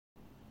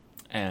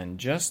And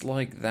just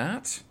like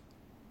that,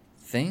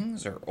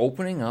 things are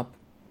opening up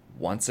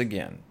once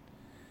again.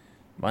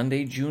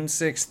 Monday, June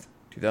 6th,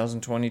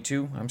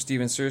 2022. I'm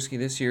Steven Sersky.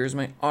 This here is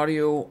my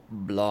audio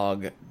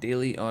blog,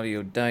 daily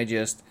audio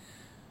digest,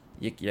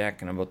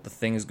 yik-yakking about the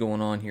things going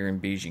on here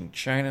in Beijing,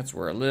 China. It's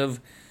where I live,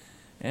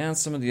 and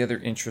some of the other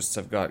interests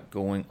I've got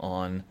going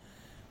on,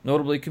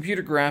 notably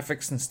computer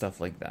graphics and stuff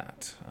like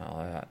that.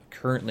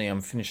 Currently, I'm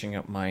finishing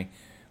up my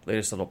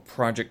latest little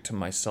project to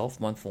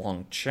myself,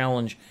 month-long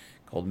challenge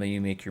called May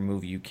You Make Your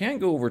Movie. You can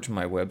go over to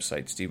my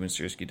website,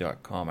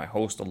 stevensersky.com. I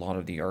host a lot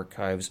of the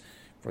archives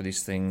for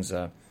these things,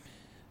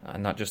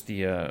 not just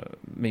the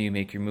May You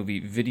Make Your Movie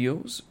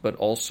videos, but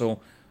also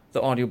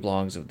the audio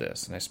blogs of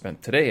this. And I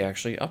spent today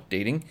actually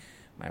updating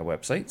my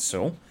website,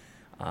 so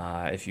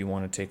if you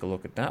want to take a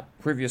look at that,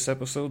 previous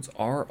episodes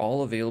are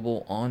all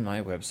available on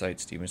my website,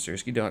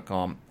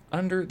 stevensersky.com,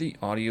 under the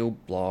audio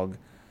blog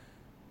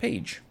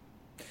page.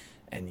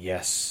 And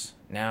yes,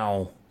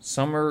 now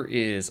summer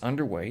is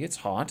underway. It's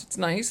hot, it's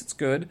nice, it's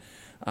good,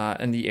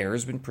 and the air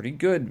has been pretty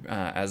good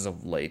as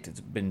of late.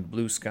 It's been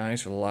blue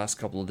skies for the last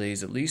couple of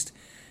days at least,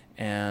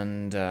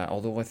 and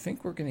although I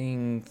think we're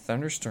getting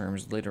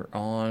thunderstorms later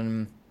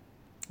on,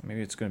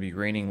 maybe it's going to be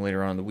raining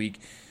later on in the week,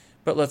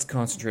 but let's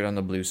concentrate on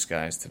the blue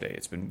skies today.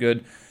 It's been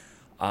good,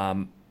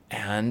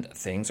 and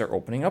things are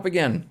opening up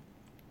again.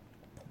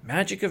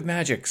 Magic of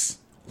magics.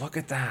 Look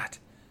at that.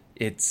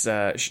 It's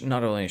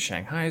not only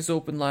Shanghai's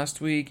opened last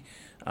week,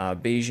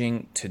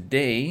 Beijing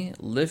today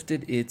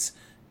lifted its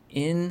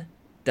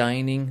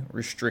in-dining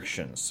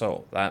restrictions.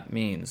 So that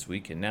means we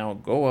can now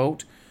go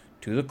out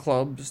to the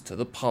clubs, to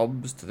the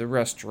pubs, to the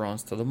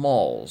restaurants, to the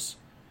malls,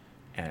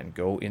 and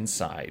go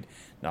inside.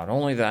 Not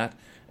only that,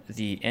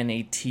 the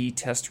NAT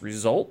test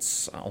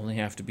results only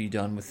have to be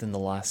done within the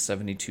last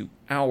 72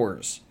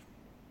 hours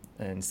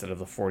instead of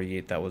the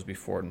 48 that was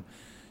before.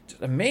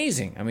 Just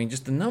amazing. I mean,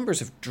 just the numbers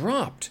have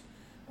dropped.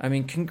 I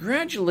mean,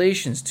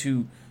 congratulations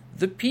to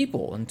the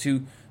people and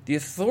to the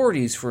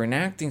authorities for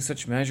enacting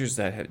such measures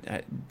that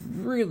have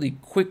really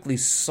quickly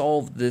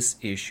solved this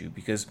issue,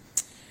 because,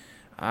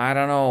 I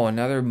don't know,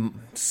 another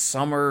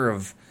summer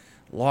of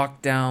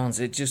lockdowns,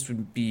 it just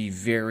would be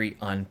very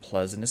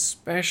unpleasant,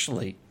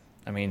 especially,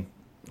 I mean,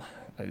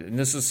 and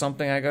this is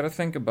something I got to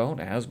think about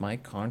as my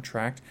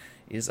contract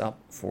is up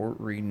for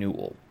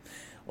renewal.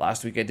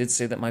 Last week I did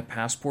say that my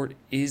passport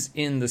is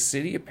in the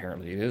city.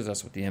 Apparently it is.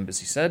 That's what the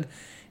embassy said.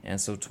 And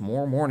so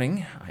tomorrow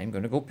morning I'm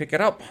going to go pick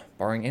it up,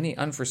 barring any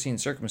unforeseen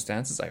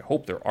circumstances. I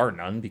hope there are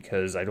none,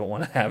 because I don't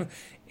want to have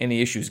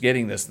any issues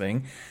getting this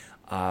thing.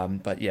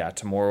 But yeah,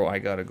 tomorrow I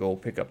got to go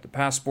pick up the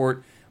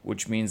passport,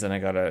 which means then I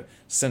got to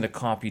send a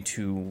copy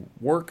to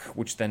work,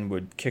 which then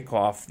would kick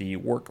off the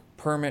work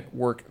permit,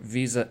 work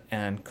visa,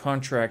 and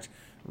contract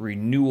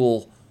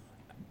renewal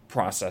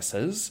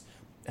processes.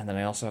 And then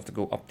I also have to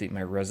go update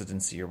my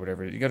residency or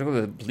whatever. You got to go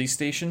to the police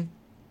station.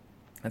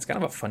 That's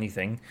kind of a funny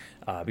thing,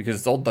 because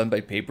it's all done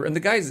by paper. And the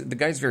guy's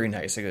very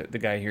nice. The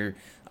guy here,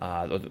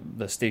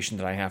 the station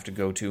that I have to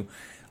go to,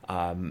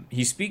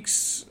 he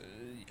speaks.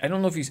 I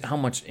don't know if how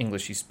much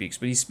English he speaks,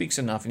 but he speaks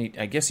enough, and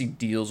I guess he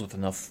deals with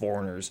enough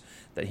foreigners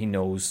that he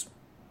knows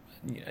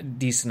a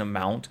decent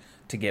amount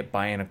to get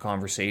by in a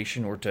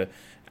conversation or to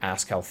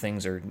ask how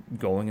things are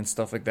going and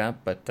stuff like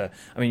that. But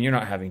I mean, you're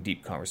not having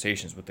deep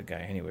conversations with the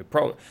guy anyway.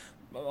 Probably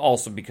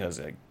also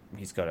because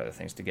he's got other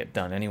things to get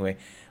done anyway.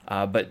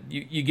 But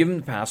you give him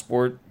the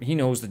passport. He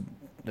knows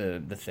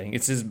the thing.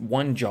 It's his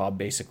one job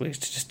basically, is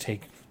to just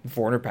take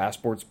foreigner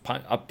passports,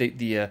 update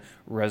the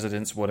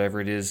residence, whatever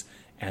it is,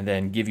 and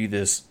then give you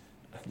this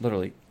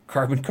literally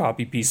carbon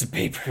copy piece of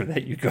paper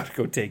that you got to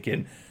go take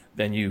in.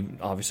 Then you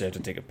obviously have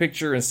to take a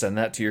picture and send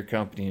that to your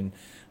company, and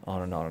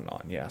on and on and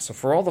on. Yeah, so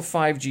for all the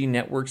 5G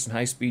networks and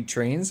high-speed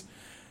trains,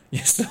 you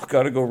still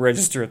got to go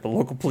register at the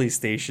local police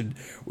station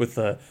with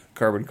a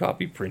carbon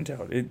copy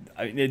printout.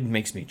 It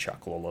makes me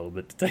chuckle a little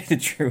bit, to tell you the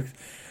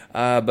truth.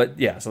 But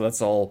yeah, so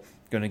that's all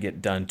going to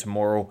get done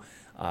tomorrow,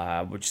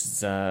 which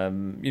is,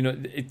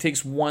 it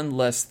takes one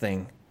less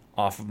thing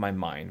off of my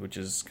mind, which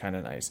is kind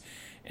of nice.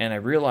 And I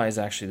realized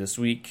actually this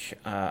week,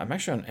 I'm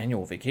actually on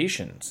annual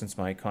vacation. Since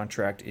my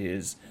contract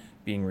is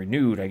being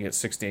renewed, I get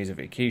 6 days of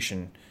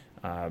vacation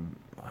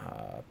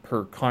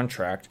per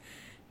contract.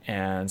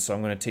 And so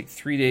I'm going to take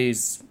 3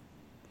 days,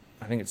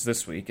 I think it's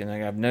this week, and I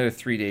have another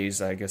 3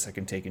 days I guess I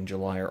can take in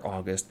July or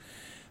August.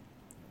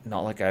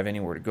 Not like I have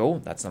anywhere to go.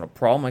 That's not a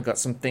problem. I got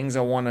some things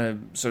I want to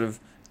sort of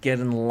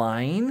get in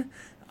line.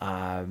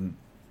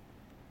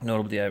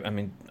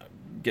 Notably,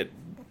 get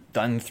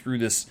done through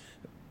this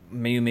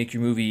May You Make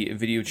Your Movie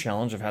video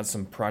challenge. I've had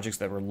some projects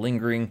that were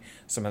lingering,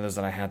 some others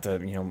that I had to,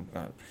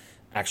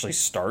 actually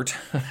start.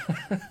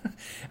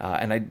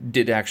 And I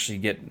did actually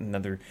get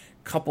another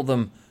couple of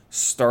them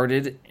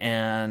started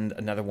and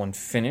another one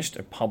finished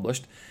or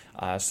published.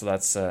 So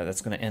that's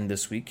going to end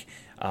this week.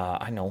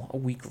 I know, a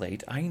week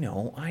late. I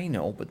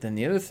know. But then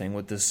the other thing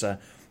with this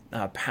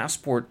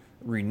passport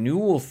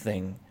renewal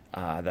thing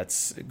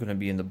that's going to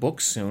be in the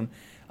books soon,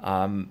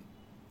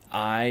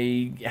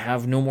 I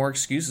have no more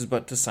excuses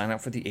but to sign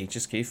up for the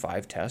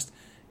HSK5 test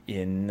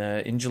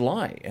in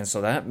July, and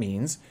so that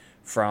means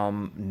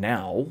from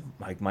now,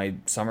 like my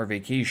summer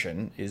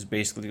vacation is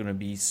basically going to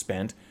be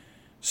spent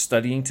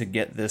studying to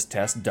get this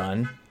test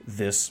done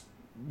this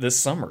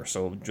summer.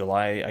 So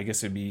July, I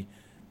guess it'd be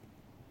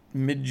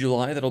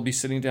mid-July that I'll be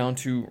sitting down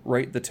to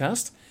write the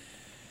test.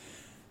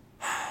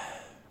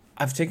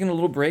 I've taken a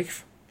little break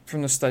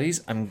from the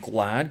studies. I'm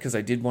glad because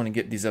I did want to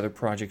get these other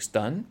projects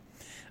done.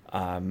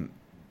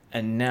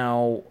 And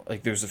now,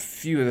 like, there's a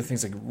few other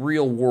things, like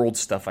real world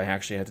stuff I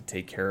actually had to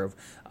take care of.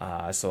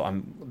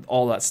 So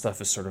all that stuff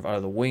is sort of out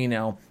of the way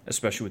now,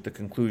 especially with the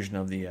conclusion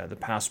of the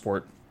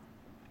passport.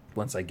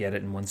 Once I get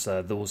it, and once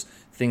those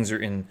things are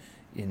in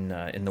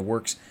the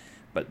works.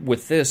 But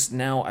with this,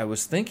 now I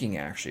was thinking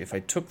actually, if I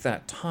took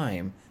that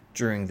time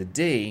during the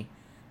day,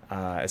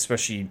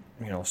 especially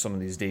some of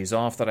these days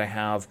off that I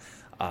have,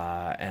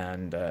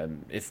 and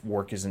if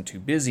work isn't too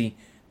busy,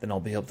 then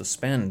I'll be able to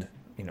spend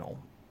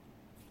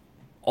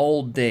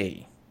all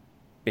day,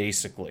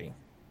 basically.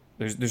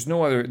 There's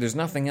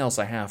nothing else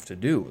I have to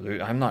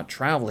do. I'm not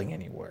traveling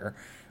anywhere.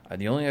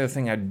 The only other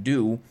thing I'd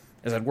do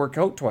is I'd work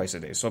out twice a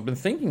day. So I've been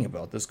thinking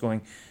about this,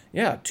 going, 2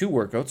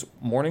 workouts,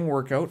 morning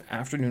workout,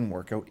 afternoon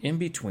workout. In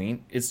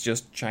between, it's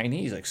just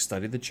Chinese, like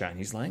study the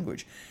Chinese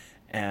language.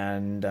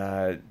 And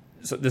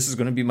so this is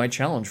going to be my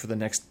challenge for the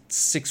next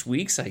 6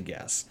 weeks, I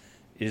guess,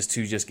 is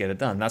to just get it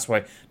done. That's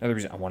why, another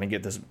reason I want to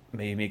get this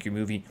Maybe Make Your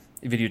Movie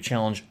video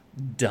challenge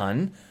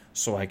done,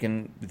 so I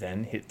can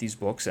then hit these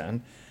books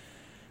and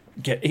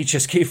get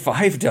HSK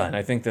 5 done.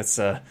 I think that's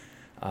a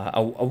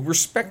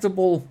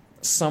respectable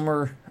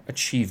summer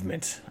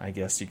achievement, I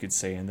guess you could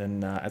say. And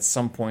then at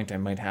some point I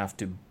might have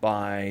to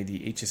buy the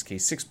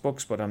HSK 6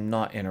 books, but I'm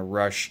not in a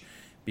rush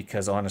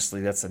because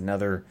honestly that's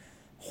another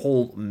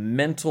whole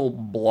mental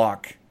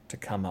block to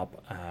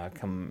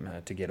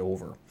to get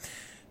over.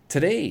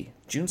 Today,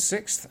 June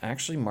 6th,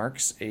 actually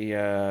marks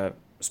a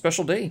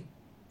special day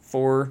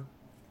for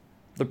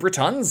the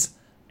Britons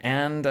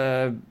and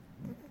the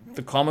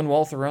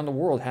Commonwealth around the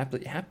world.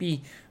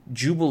 Happy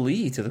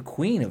Jubilee to the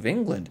Queen of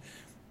England.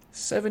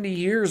 70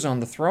 years on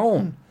the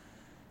throne.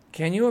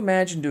 Can you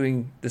imagine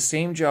doing the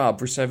same job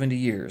for 70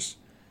 years?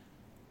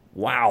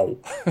 Wow.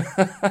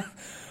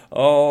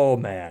 Oh,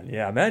 man.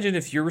 Yeah, imagine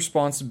if your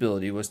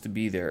responsibility was to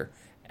be there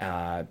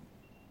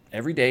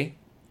every day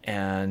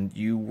and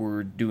you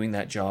were doing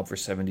that job for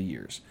 70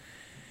 years.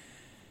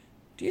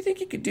 Do you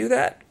think you could do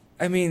that?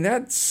 I mean,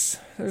 there's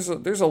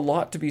a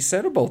lot to be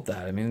said about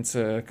that. I mean, it's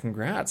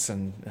congrats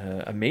and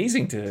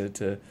amazing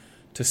to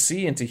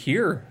see and to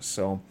hear.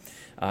 So,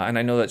 and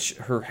I know that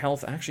her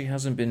health actually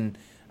hasn't been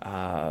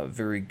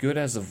very good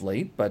as of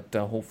late, but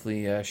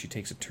hopefully she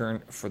takes a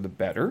turn for the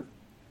better,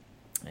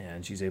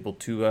 and she's able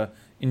to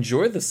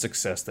enjoy the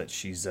success that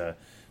she's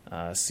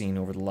seen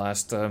over the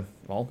last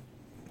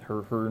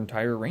her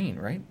entire reign,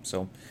 right?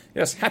 So,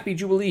 yes, happy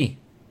Jubilee.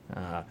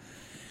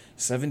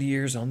 70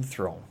 years on the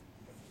throne.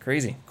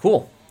 Crazy.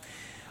 Cool.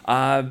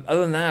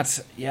 Other than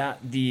that, yeah,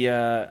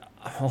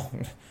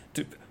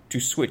 to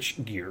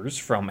switch gears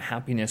from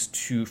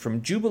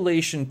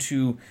jubilation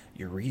to,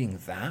 you're reading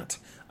that?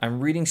 I'm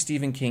reading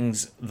Stephen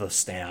King's The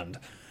Stand,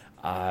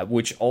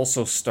 which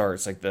also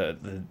starts, like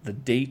the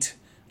date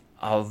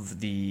of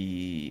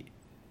the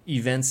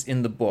events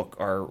in the book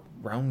are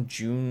around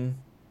June.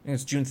 I think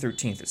it's June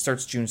 13th. It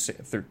starts June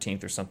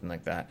 13th or something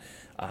like that.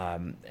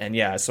 And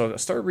yeah, so I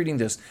started reading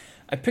this.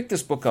 I picked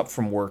this book up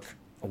from work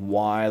a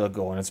while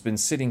ago, and it's been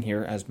sitting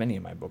here, as many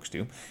of my books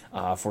do,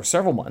 for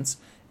several months.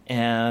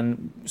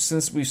 And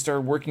since we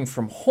started working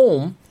from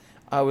home,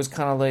 I was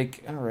kind of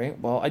like, all right,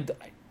 well,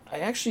 I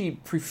actually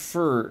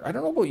prefer, I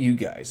don't know about you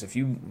guys, if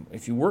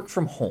you work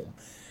from home,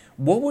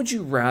 what would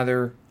you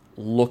rather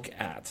look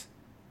at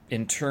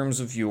in terms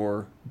of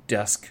your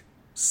desk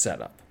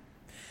setup?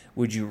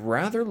 Would you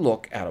rather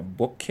look at a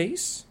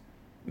bookcase,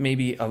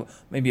 maybe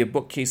a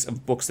bookcase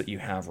of books that you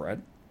have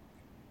read,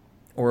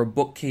 or a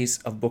bookcase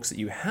of books that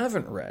you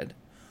haven't read,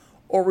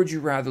 or would you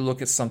rather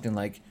look at something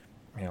like,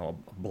 a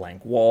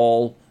blank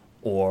wall,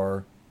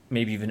 or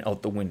maybe even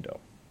out the window?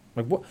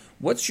 Like,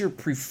 what's your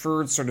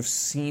preferred sort of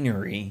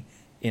scenery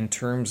in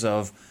terms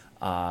of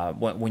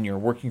when you're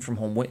working from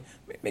home?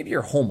 Maybe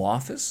your home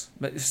office.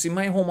 But see,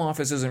 my home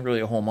office isn't really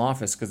a home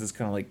office because it's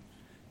kind of like,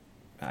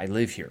 I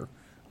live here.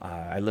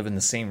 I live in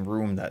the same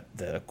room that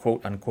the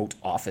quote-unquote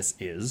office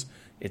is.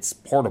 It's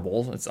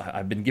portable.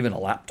 I've been given a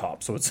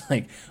laptop, so it's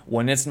like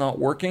when it's not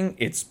working,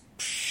 it's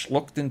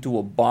schlucked into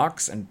a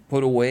box and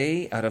put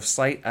away, out of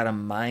sight, out of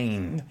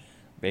mind,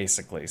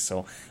 basically.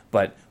 So,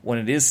 but when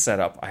it is set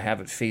up, I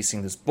have it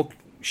facing this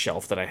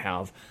bookshelf that I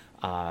have,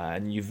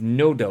 and you've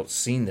no doubt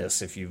seen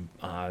this if you've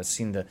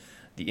seen the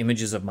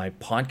images of my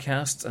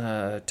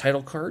podcast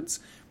title cards.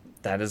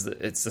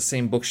 It's the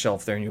same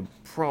bookshelf there, and you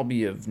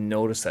probably have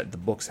noticed that the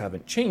books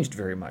haven't changed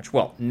very much.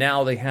 Well,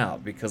 now they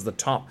have, because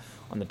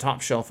on the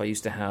top shelf I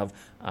used to have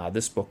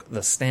this book,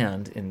 The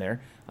Stand, in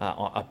there,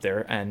 up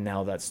there, and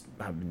now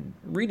I've been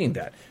reading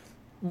that.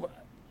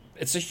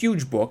 It's a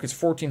huge book. It's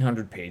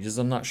 1,400 pages.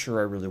 I'm not sure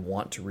I really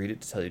want to read it,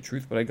 to tell you the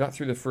truth, but I got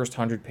through the first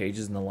 100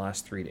 pages in the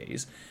last 3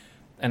 days.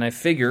 And I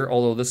figure,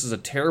 although this is a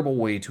terrible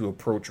way to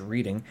approach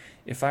reading,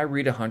 if I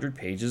read 100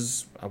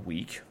 pages a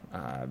week,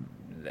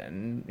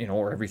 then,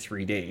 or every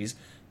 3 days,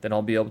 then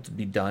I'll be able to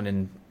be done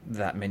in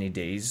that many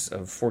days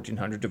of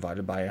 1,400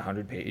 divided by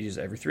 100 pages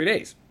every 3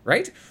 days,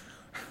 right?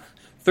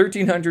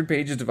 1,300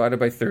 pages divided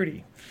by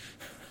 30.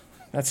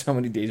 That's how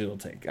many days it'll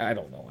take. I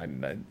don't know.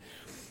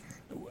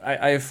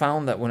 I have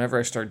found that whenever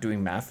I start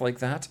doing math like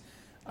that,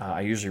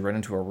 I usually run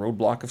into a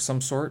roadblock of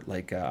some sort,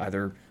 like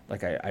either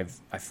like I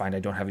find I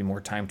don't have any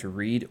more time to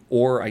read,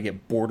 or I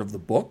get bored of the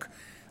book.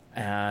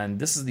 And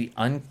this is the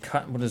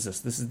uncut. What is this?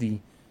 This is the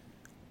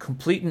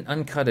complete and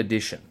uncut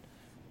edition.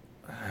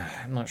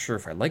 I'm not sure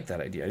if I like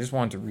that idea. I just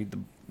wanted to read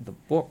the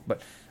book,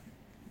 but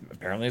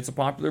apparently it's a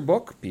popular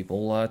book.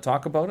 People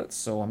talk about it,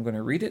 so I'm going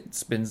to read it.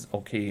 It's been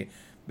okay,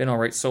 been all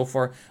right so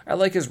far. I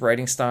like his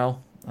writing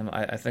style.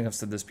 I think I've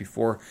said this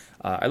before.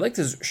 I liked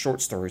his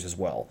short stories as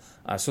well.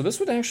 So this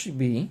would actually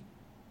be,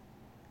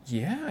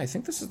 I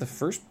think this is the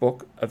first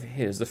book of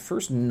his, the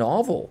first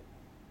novel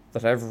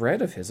that I've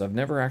read of his. I've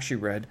never actually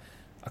read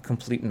a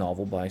complete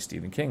novel by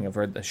Stephen King. I've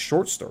read the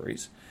short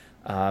stories.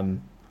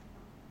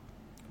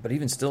 But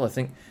even still, I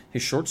think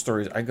his short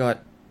stories, I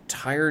got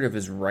tired of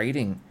his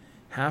writing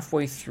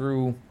halfway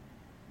through.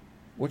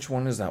 Which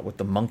one is that with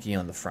the monkey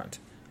on the front?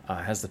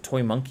 Has the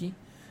toy monkey.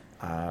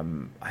 I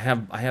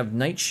have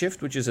Night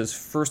Shift, which is his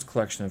first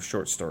collection of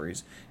short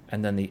stories,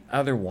 and then the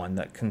other one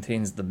that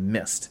contains The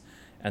Mist.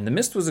 And The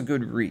Mist was a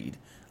good read.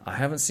 I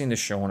haven't seen the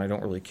show, and I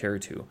don't really care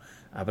to.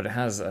 But it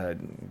has,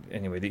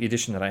 anyway, the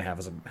edition that I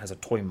have has a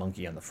toy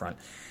monkey on the front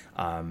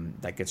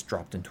that gets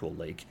dropped into a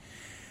lake.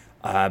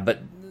 But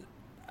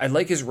I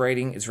like his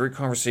writing. It's very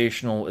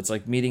conversational. It's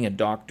like meeting a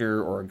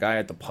doctor or a guy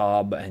at the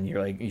pub, and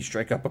you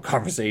strike up a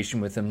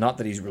conversation with him. Not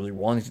that he's really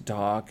wanting to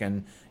talk,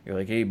 and you're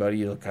like, "Hey, buddy,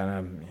 you look kind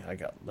of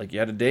like you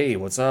had a day.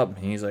 What's up?"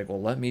 And he's like, "Well,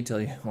 let me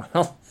tell you.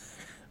 Well,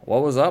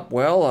 what was up?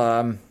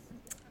 Well,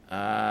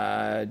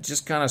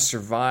 just kind of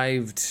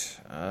survived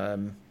a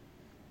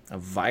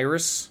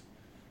virus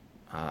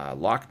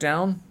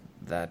lockdown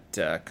that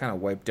kind of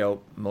wiped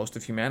out most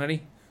of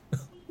humanity.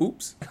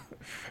 Oops."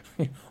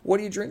 What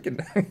are you drinking?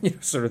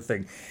 Sort of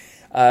thing.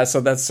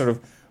 So that's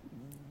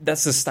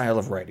the style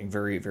of writing.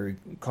 Very, very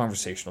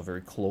conversational,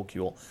 very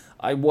colloquial.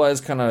 I was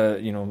kind of,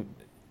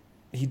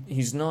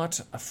 he's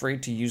not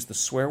afraid to use the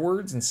swear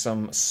words and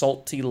some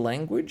salty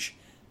language.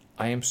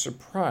 I am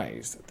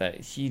surprised that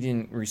he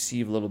didn't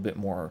receive a little bit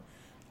more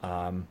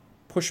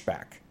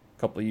pushback a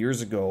couple of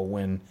years ago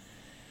when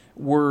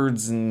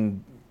words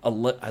and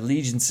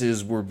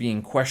allegiances were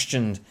being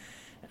questioned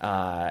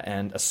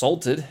and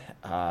assaulted,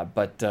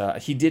 but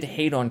he did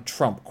hate on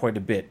Trump quite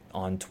a bit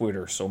on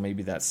Twitter, so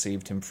maybe that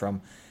saved him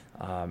from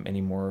any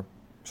more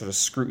sort of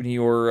scrutiny,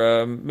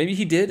 or maybe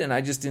he did and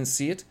I just didn't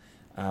see it.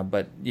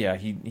 But yeah,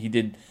 he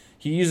did.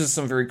 He uses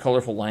some very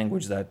colorful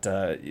language that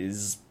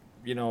is,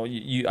 I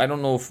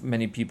don't know if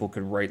many people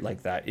could write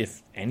like that,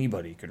 if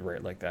anybody could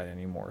write like that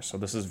anymore. So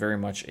this is very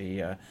much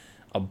a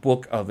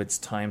book of its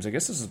times. I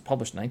guess this is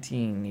published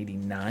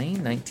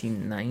 1989,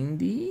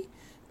 1990.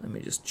 Let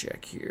me just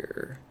check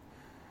here.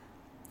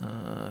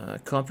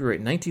 Copyright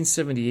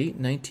 1978,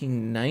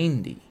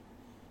 1990.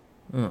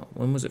 Oh,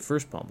 when was it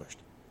first published?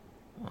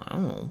 I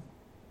don't know.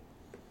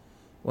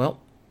 Well,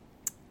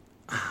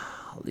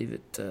 I'll leave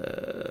it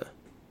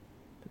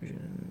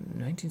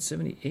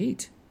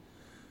 1978.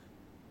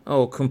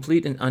 Oh,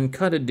 complete and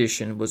uncut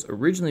edition was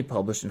originally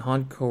published in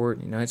hardcover in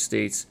the United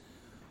States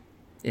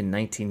in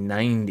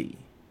 1990.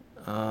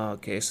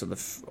 Okay, so the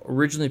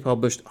originally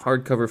published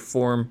hardcover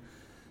form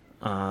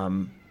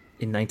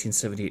in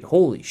 1978.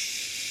 Holy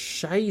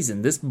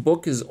shizen. This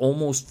book is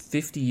almost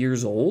 50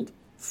 years old.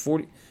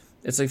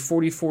 It's like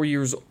 44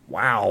 years.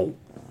 Wow.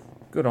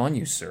 Good on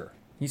you, sir.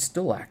 He's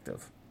still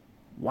active.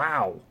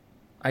 Wow.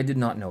 I did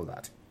not know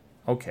that.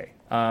 Okay.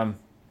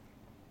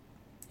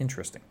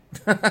 Interesting.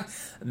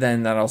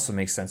 Then that also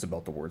makes sense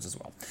about the words as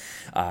well.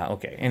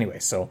 Okay. Anyway,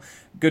 so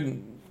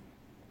good.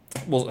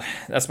 Well,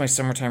 that's my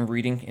summertime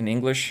reading in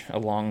English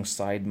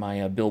alongside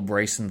my Bill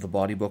Bryson, The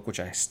Body Book,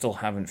 which I still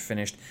haven't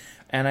finished.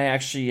 And I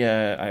actually,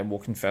 I will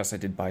confess, I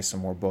did buy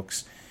some more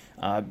books.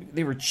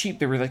 They were cheap.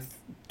 They were like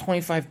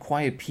 25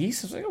 quid a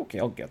piece. I was like, okay,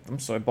 I'll get them.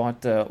 So I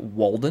bought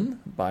Walden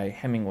by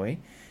Hemingway.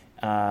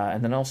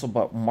 And then I also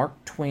bought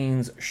Mark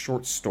Twain's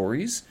short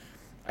stories.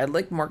 I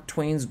like Mark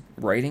Twain's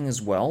writing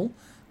as well.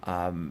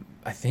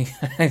 I think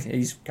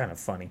he's kind of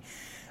funny.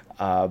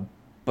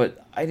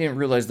 But I didn't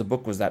realize the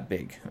book was that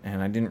big,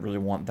 and I didn't really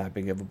want that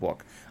big of a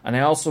book. And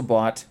I also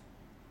bought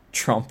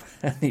Trump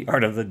and the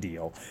Art of the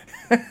Deal.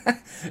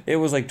 It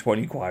was like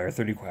 20 quid or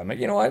 30 quid. I'm like,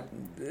 you know what?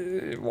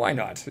 Why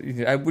not?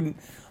 I wouldn't.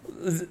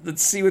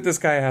 Let's see what this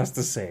guy has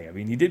to say. I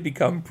mean, he did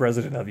become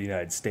president of the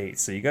United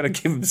States, so you got to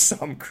give him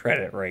some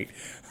credit, right?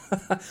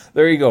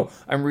 There you go.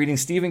 I'm reading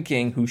Stephen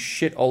King, who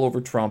shit all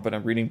over Trump, and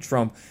I'm reading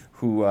Trump,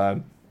 who,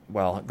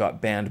 got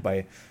banned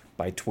by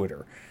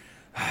Twitter.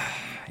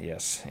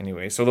 Yes.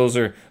 Anyway, so those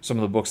are some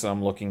of the books that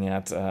I'm looking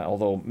at.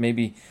 Although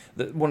maybe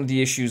one of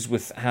the issues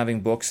with having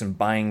books and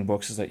buying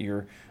books is that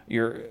you're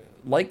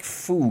like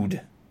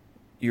food.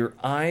 Your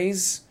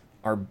eyes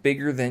are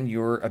bigger than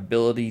your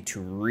ability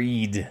to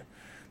read,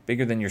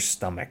 bigger than your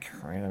stomach,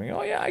 right? I mean,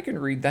 oh yeah, I can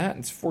read that.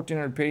 It's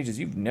 1,400 pages.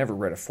 You've never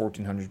read a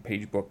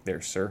 1,400-page book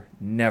there, sir.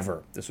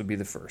 Never. This would be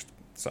the first.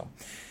 So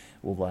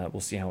we'll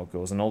see how it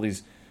goes. And all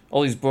these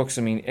books,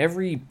 I mean,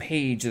 every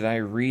page that I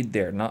read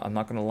there, I'm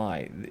not going to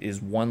lie,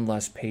 is one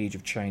less page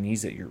of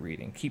Chinese that you're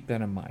reading. Keep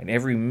that in mind.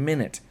 Every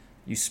minute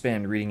you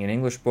spend reading an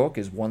English book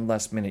is one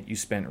less minute you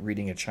spend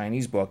reading a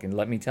Chinese book. And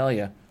let me tell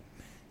you,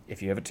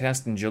 if you have a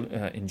test in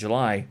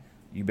July,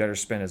 you better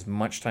spend as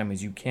much time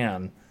as you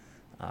can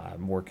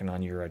working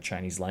on your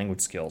Chinese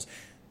language skills.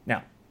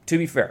 Now, to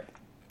be fair,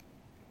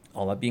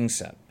 all that being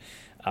said,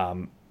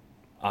 I'm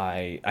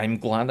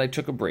glad I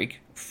took a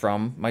break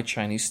from my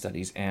Chinese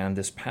studies, and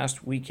this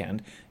past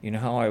weekend, you know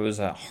how I was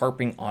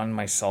harping on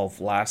myself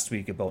last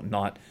week about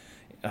not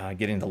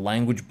getting the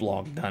language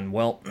blog done?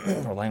 Well,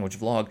 or language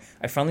vlog,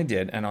 I finally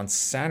did, and on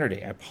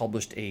Saturday I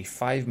published a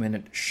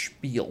 5-minute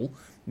spiel,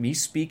 me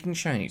speaking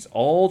Chinese,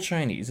 all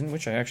Chinese, in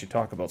which I actually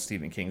talk about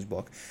Stephen King's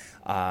book,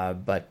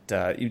 but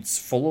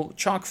it's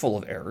chock full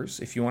of errors.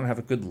 If you want to have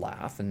a good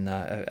laugh, and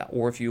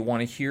or if you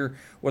want to hear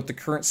what the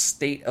current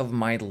state of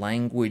my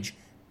language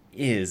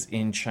is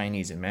in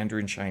Chinese, in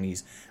Mandarin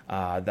Chinese,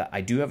 that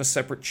I do have a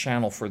separate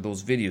channel for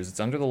those videos.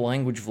 It's under the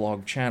language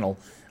vlog channel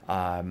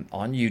on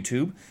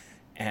YouTube.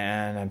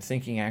 And I'm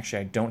thinking, actually,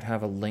 I don't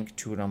have a link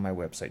to it on my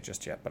website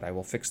just yet, but I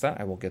will fix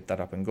that. I will get that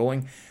up and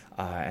going,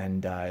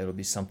 and it'll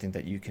be something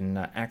that you can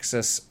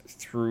access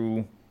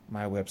through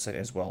my website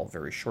as well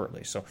very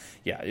shortly. So,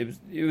 yeah,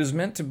 it was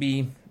meant to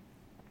be,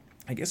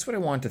 I guess, what I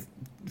wanted to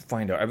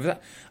find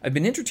out. I've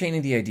been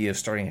entertaining the idea of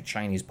starting a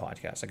Chinese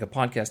podcast, like a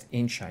podcast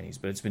in Chinese,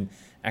 but it's been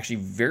actually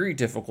very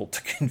difficult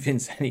to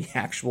convince any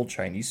actual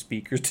Chinese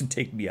speakers to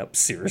take me up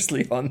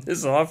seriously on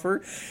this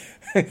offer.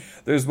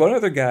 There's one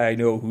other guy I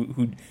know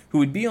who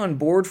would be on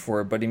board for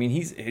it, but I mean,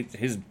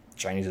 his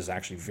Chinese is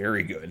actually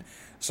very good,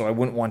 so I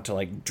wouldn't want to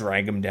like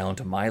drag him down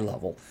to my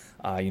level,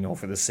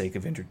 for the sake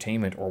of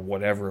entertainment or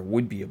whatever it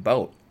would be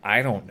about.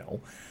 I don't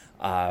know.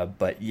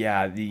 But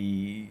yeah,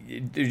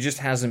 there just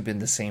hasn't been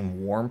the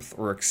same warmth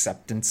or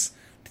acceptance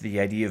to the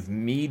idea of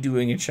me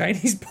doing a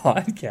Chinese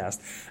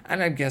podcast,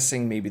 and I'm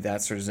guessing maybe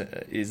that sort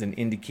of is an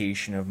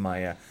indication of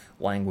my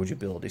language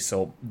ability.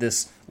 So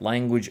this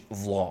language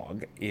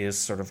vlog is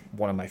sort of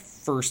one of my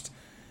first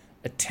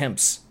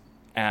attempts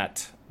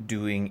at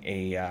doing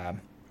a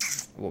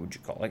what would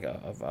you call it?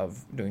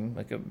 Of doing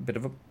like a bit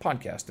of a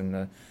podcast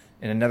in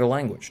another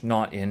language,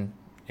 not in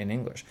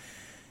English.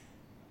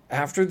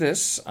 After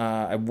this,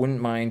 I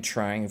wouldn't mind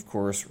trying, of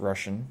course,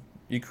 Russian,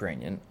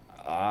 Ukrainian.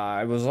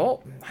 I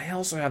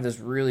also have this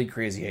really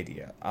crazy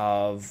idea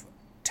of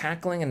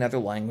tackling another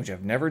language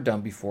I've never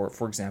done before,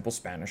 for example,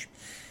 Spanish,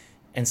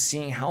 and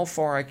seeing how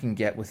far I can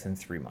get within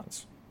 3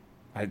 months.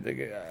 I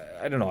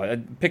don't know.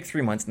 I'd pick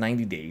 3 months,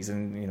 90 days,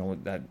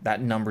 and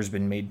that number's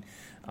been made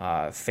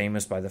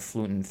famous by the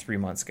Fluent in 3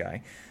 months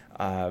guy.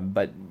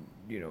 But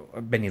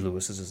Benny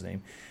Lewis is his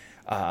name.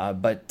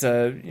 But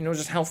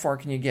just how far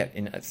can you get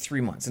in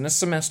 3 months? In a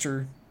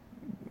semester's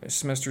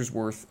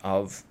worth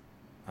of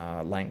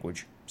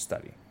language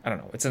study. I don't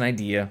know. It's an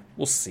idea.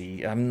 We'll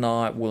see. I'm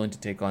not willing to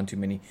take on too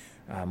many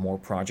more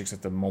projects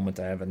at the moment.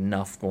 I have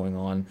enough going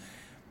on.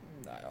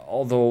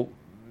 Although,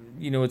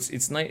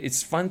 it's nice.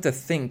 It's fun to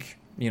think,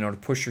 to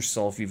push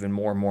yourself even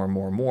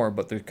more.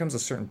 But there comes a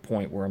certain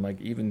point where I'm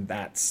like, even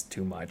that's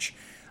too much.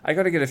 I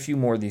got to get a few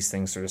more of these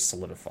things sort of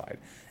solidified.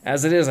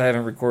 As it is, I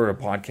haven't recorded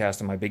a podcast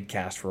on my big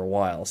cast for a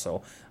while,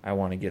 so I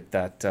want to get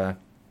that.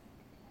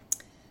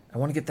 I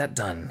want to get that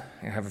done.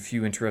 I have a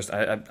few interests.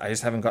 I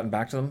just haven't gotten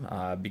back to them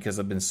because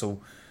I've been so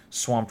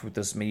swamped with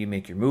this Maybe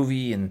Make Your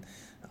Movie and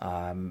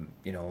all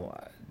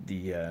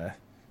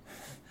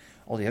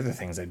the other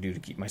things I do to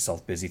keep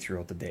myself busy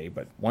throughout the day.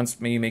 But once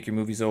Maybe Make Your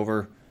Movie's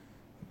over,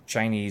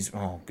 Chinese.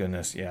 Oh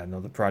goodness, yeah. No,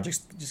 the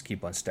projects just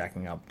keep on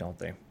stacking up, don't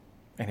they?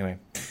 Anyway.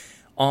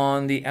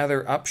 On the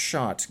other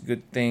upshot,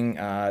 good thing,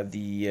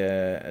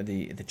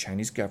 the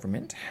Chinese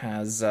government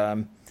has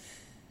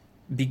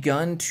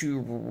begun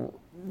to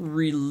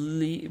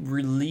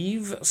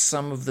relieve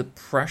some of the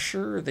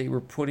pressure they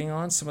were putting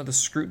on, some of the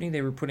scrutiny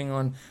they were putting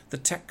on the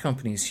tech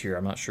companies here.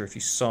 I'm not sure if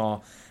you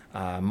saw,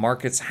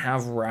 markets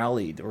have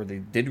rallied, or they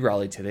did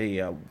rally today.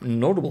 A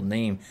notable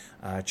name,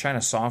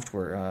 China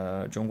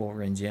Software, Zhongguo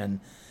Renjian,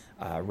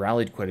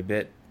 rallied quite a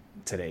bit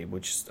today,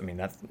 which,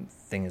 that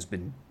thing has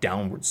been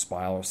downward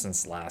spiral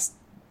since last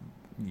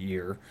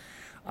year.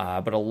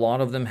 But a lot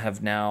of them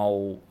have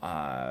now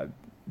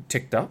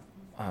ticked up.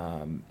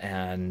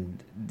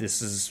 And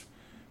this is,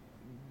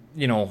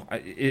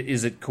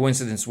 is it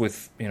coincidence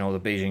with, the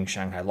Beijing,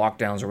 Shanghai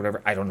lockdowns or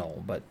whatever? I don't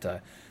know.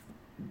 But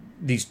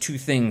these two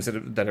things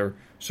that are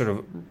sort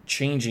of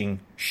changing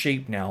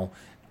shape now,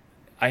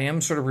 I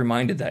am sort of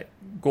reminded that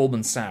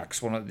Goldman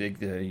Sachs, one of the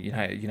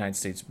United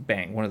States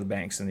bank, one of the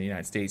banks in the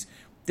United States,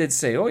 did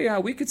say, oh yeah,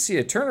 we could see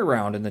a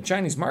turnaround in the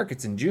Chinese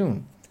markets in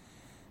June.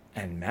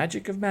 And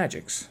magic of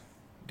magics,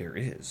 there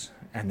is.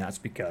 And that's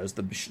because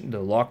the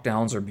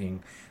lockdowns are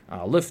being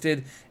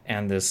lifted,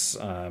 and this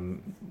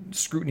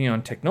scrutiny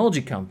on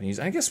technology companies.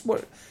 I guess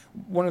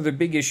one of the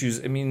big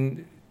issues, I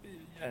mean,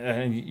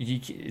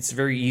 it's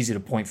very easy to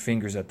point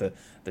fingers at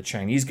the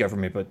Chinese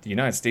government, but the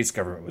United States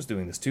government was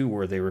doing this too,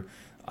 where they were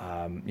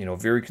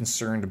very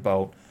concerned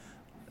about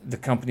the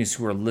companies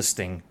who are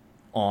listing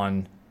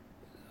on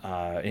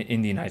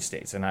in the United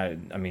States. And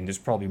I mean, there's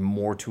probably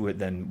more to it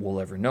than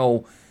we'll ever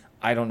know.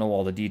 I don't know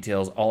all the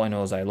details. All I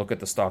know is I look at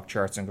the stock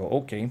charts and go,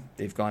 okay,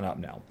 they've gone up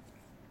now.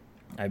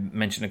 I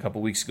mentioned a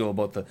couple weeks ago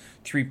about the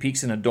 3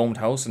 peaks in a domed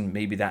house, and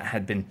maybe that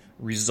had been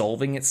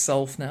resolving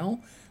itself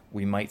now.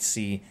 We might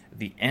see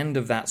the end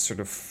of that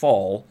sort of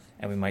fall,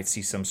 and we might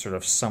see some sort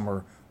of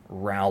summer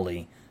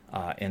rally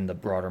in the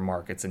broader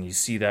markets. And you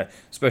see that,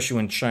 especially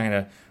when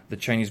the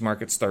Chinese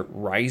markets start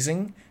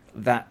rising,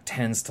 that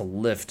tends to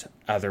lift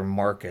other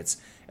markets.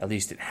 At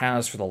least it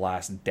has for the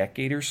last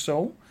decade or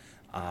so,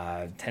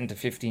 10 to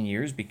 15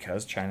 years,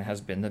 because China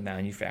has been the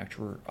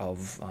manufacturer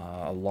of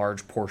a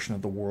large portion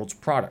of the world's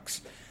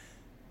products.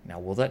 Now,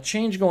 will that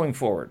change going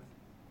forward?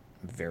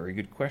 Very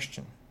good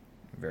question.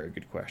 Very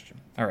good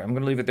question. All right, I'm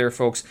going to leave it there,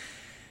 folks.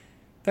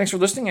 Thanks for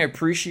listening. I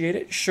appreciate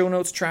it. Show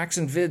notes, tracks,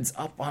 and vids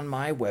up on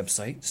my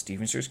website,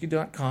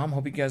 stevensersky.com.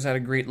 Hope you guys had a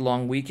great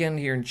long weekend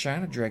here in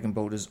China. Dragon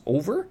Boat is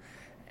over,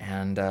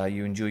 and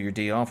you enjoy your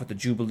day off with the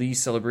Jubilee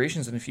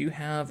celebrations. And if you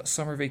have a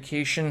summer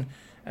vacation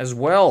as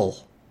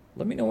well,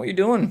 let me know what you're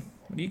doing.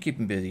 What are you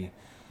keeping busy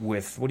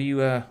with? What are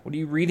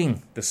you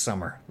reading this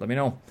summer? Let me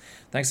know.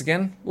 Thanks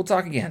again. We'll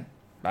talk again.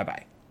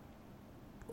 Bye-bye.